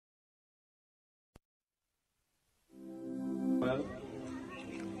people,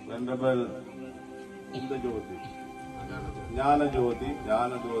 Venerable Jnana Jyoti,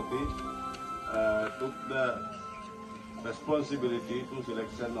 took the responsibility to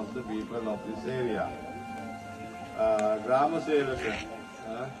selection of the people of this area. Grama Sevaka,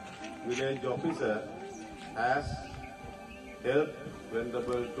 village officer, has helped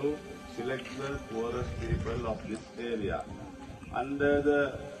Venerable to select the poorest people of this area. Under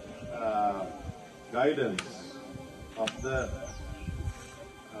the guidance of the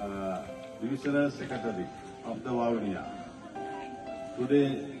Divisional Secretary of the Vavuniya.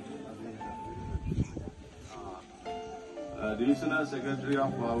 Today, Divisional Secretary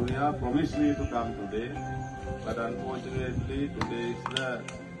of Vavuniya promised me to come today, but unfortunately today is the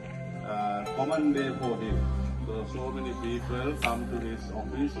common day for him. So many people come to his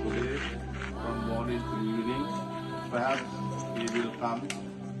office today from morning to evening. Perhaps he will come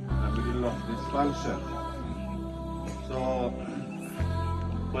in the middle of this function. So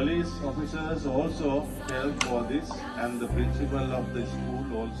police officers also help for this, and the principal of the school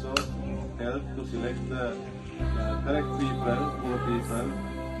also help to select the correct people, poor people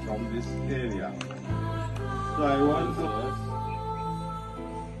from this area. So I want to ask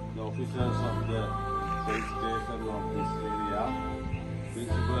the officers of the police station of this area,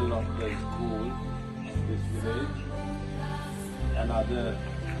 principal of the school, this village, and other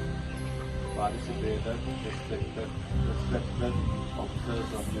participated, respected officers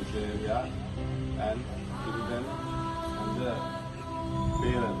of this area, and children and the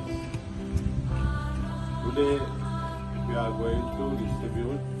parents. Today we are going to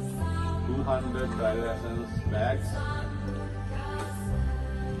distribute 200 Dry-Rations bags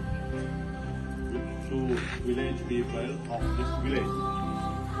to village people of this village.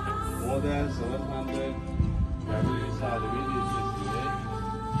 More than 700 families are living in this village,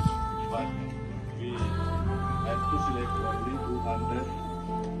 but we had to select only 200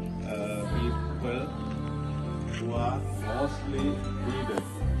 people who are mostly needed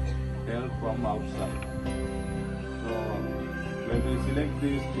help from outside. So when we select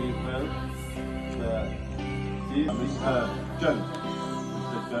these people, Mr. Chen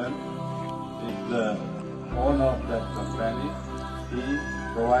is the owner of that company. He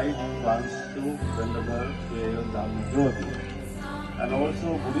provides funds to Venerable Jyoti. And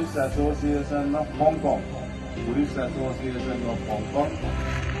also Buddhist Association of Hong Kong. Buddhist Association of Hong Kong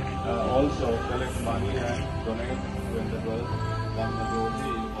also collect money and donate Venerable Jyoti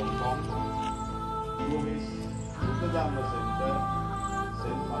in Hong Kong. Through his Buddha Center,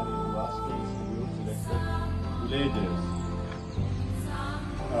 send money to us to distribute selected villages.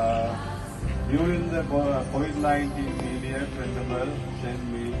 During the COVID-19 period, Venerable sent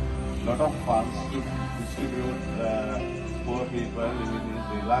me a lot of funds to distribute poor people living in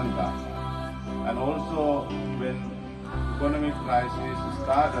Sri Lanka. And also, when economic crisis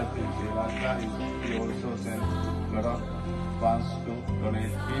started in Sri Lanka, he also sent a lot of funds to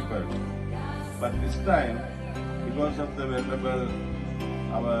donate people. But this time, because of the Venerable,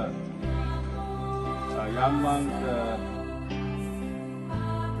 our young monk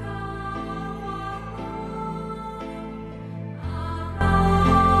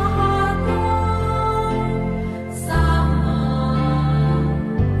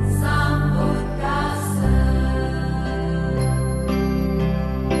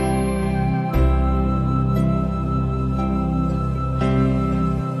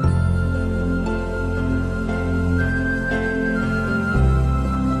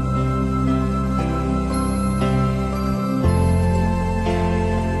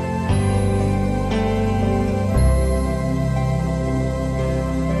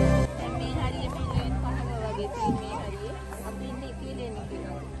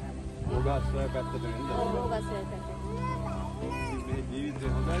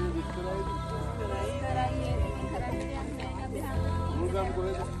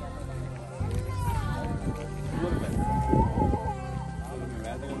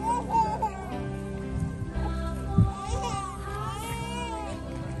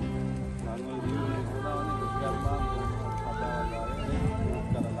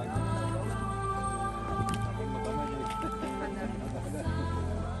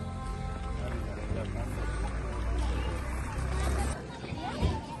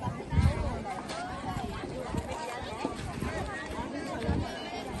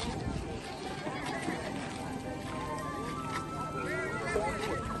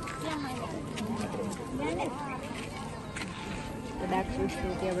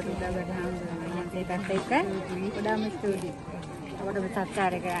Studio berubah berhang yang kita sampaikan sudah mesti apa besar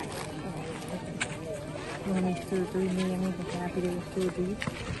cara kan ini yang kita pilih studi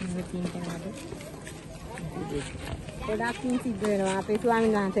ini tinggal ada ගොඩාක් පින් සිද්ධ වෙනවා අපේ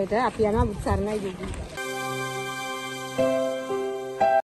ස්වාමීන් වහන්සේට. අපි යනවා බුත් සරණයි දෙවි.